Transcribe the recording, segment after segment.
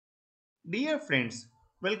Dear friends,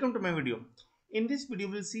 welcome to my video. In this video,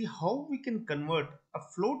 we'll see how we can convert a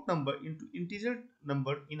float number into integer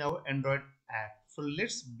number in our Android app. So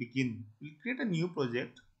let's begin. We'll create a new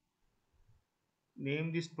project.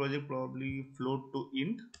 Name this project probably float to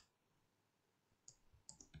int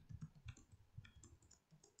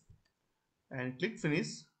and click finish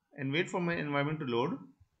and wait for my environment to load.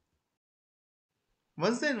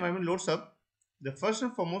 Once the environment loads up, the first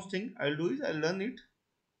and foremost thing I'll do is I'll run it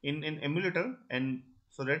in an emulator, and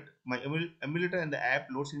so that my emulator and the app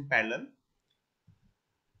loads in parallel.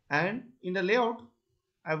 And in the layout,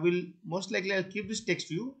 I will most likely I'll keep this text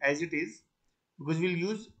view as it is, because we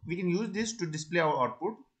can use this to display our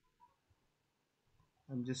output.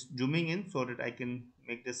 I'm just zooming in so that I can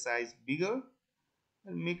make the size bigger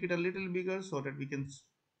and make it a little bigger so that we can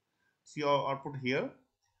see our output here,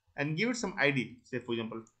 and give it some ID, say for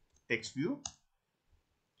example text view,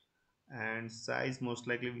 and size most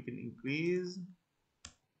likely we can increase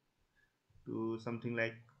to something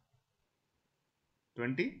like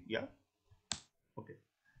 20. Yeah, okay.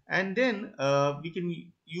 And then we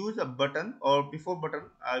can use a button, or before button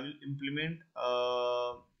I will implement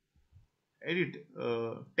edit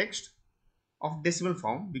text of decimal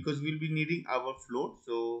form, because we'll be needing our float.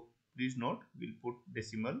 So please note, we'll put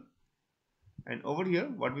decimal. And over here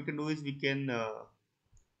what we can do is we can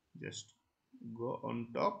just go on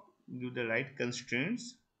top, give the right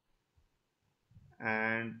constraints,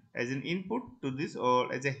 and as an input to this,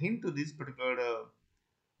 or as a hint to this particular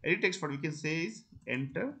edit text, what we can say is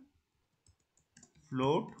enter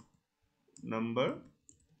float number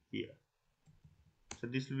here. So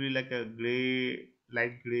this will be like a gray,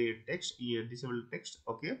 light gray text here, disabled text.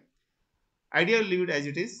 Okay, idea will leave it as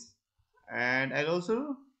it is, and I'll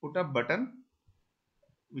also put a button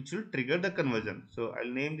which will trigger the conversion. So I'll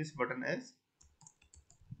name this button as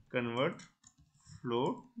convert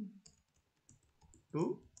float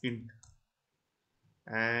to int,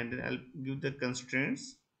 and then I'll give the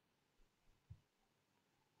constraints.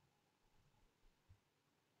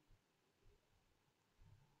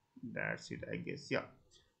 That's it, I guess. Yeah,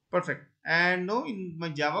 perfect. And now in my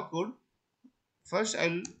Java code, first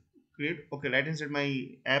I'll create, okay, right hand side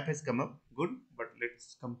my app has come up, good, but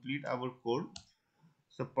let's complete our code.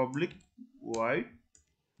 So public void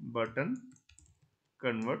button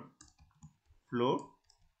convert float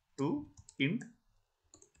to int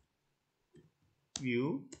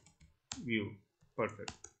view.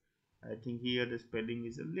 Perfect. I think here the spelling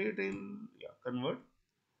is a little, yeah, convert.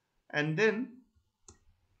 And then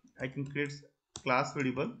I can create class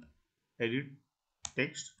variable edit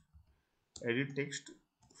text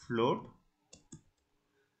float,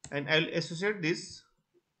 and I'll associate this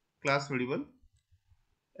class variable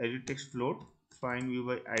edit text float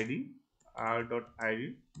findViewById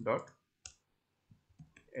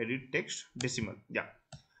R.id.editTextDecimal. Yeah,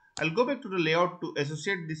 I'll go back to the layout to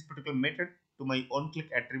associate this particular method to my on-click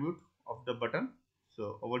attribute of the button.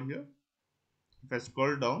 So over here, if I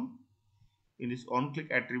scroll down in this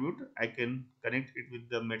on-click attribute, I can connect it with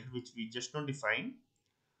the method which we just now defined.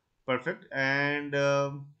 Perfect. And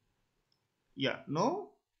yeah,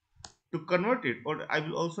 now to convert it, or I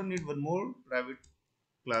will also need one more private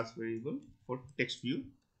class variable for text view,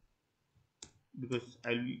 because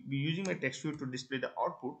I'll be using my text view to display the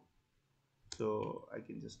output. So I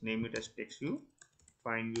can just name it as text view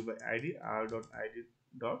find view by id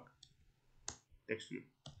r.id.textview.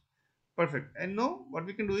 Perfect. And now what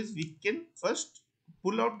we can do is we can first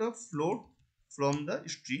pull out the float from the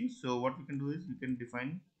string. So what we can do is we can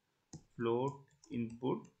define float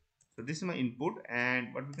input. So this is my input,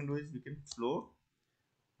 and what we can do is we can float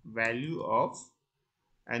value of,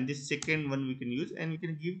 and this second one we can use, and we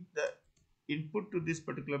can give the input to this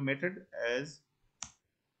particular method as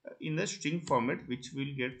in the string format, which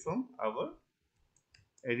we'll get from our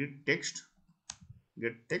edit text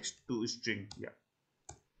get text to string. Yeah,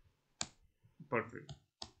 perfect.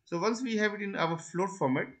 So once we have it in our float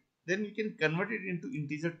format, then we can convert it into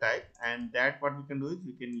integer type, and that what we can do is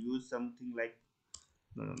we can use something like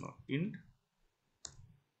int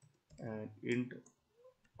and int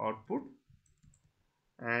output,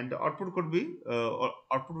 and the output could be or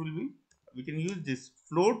output will be, we can use this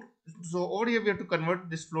float. So over here we have to convert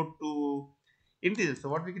this float to integer. So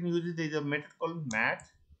what we can use is there is a method called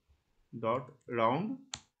Math.round,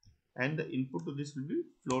 and the input to this will be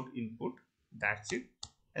float input. That's it.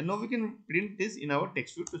 And now we can print this in our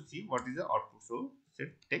text view to see what is the output. So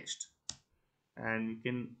set text, and we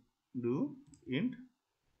can do int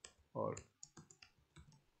or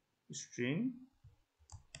string,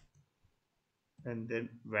 and then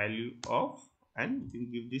value of, and we can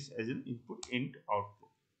give this as an input int output.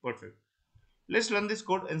 Perfect. Let's run this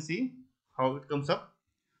code and see. how it comes up.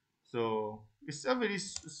 So it's a very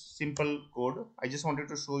simple code. I just wanted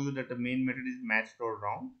to show you that the main method is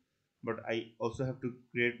Math.round, but I also have to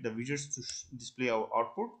create the widgets to display our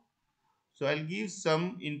output. So I'll give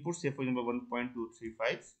some input, say for example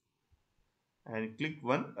 1.235, and click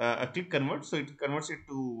convert. So it converts it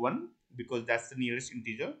to 1 because that's the nearest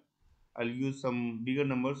integer. I'll use some bigger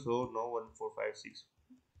number, so no 1456.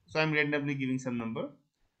 So I'm randomly giving some number.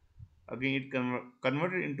 Again, it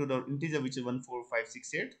converted into the integer, which is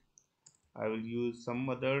 14568. I will use some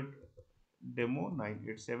other demo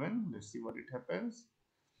 987. Let's see what it happens.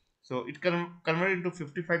 So it converted into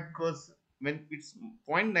 55 because when it's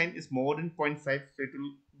 0.9 is more than 0.5, so it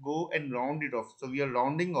will go and round it off. So we are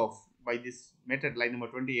rounding off by this method, line number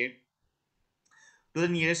 28, to the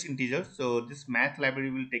nearest integer. So this math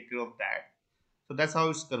library will take care of that. So that's how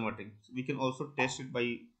it's converting. So we can also test it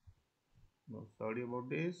by, no, sorry about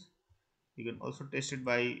this. You can also test it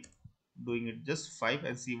by doing it just 5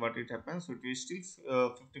 and see what it happens. So it is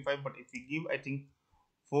still 55, but if we give, I think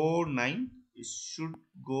 49, it should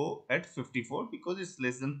go at 54 because it's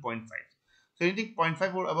less than 0.5. So anything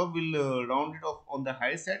 0.5 or above will round it off on the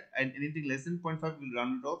higher side, and anything less than 0.5 will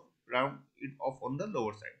round it off on the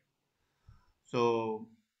lower side. So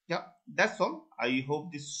yeah, that's all. I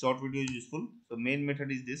hope this short video is useful. So main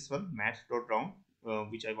method is this one, Math.round,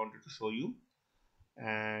 which I wanted to show you.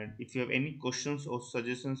 And if you have any questions or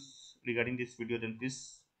suggestions regarding this video, then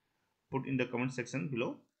please put in the comment section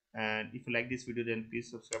below. And if you like this video, then please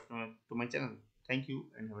subscribe to my channel. Thank you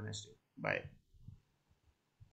and have a nice day. Bye.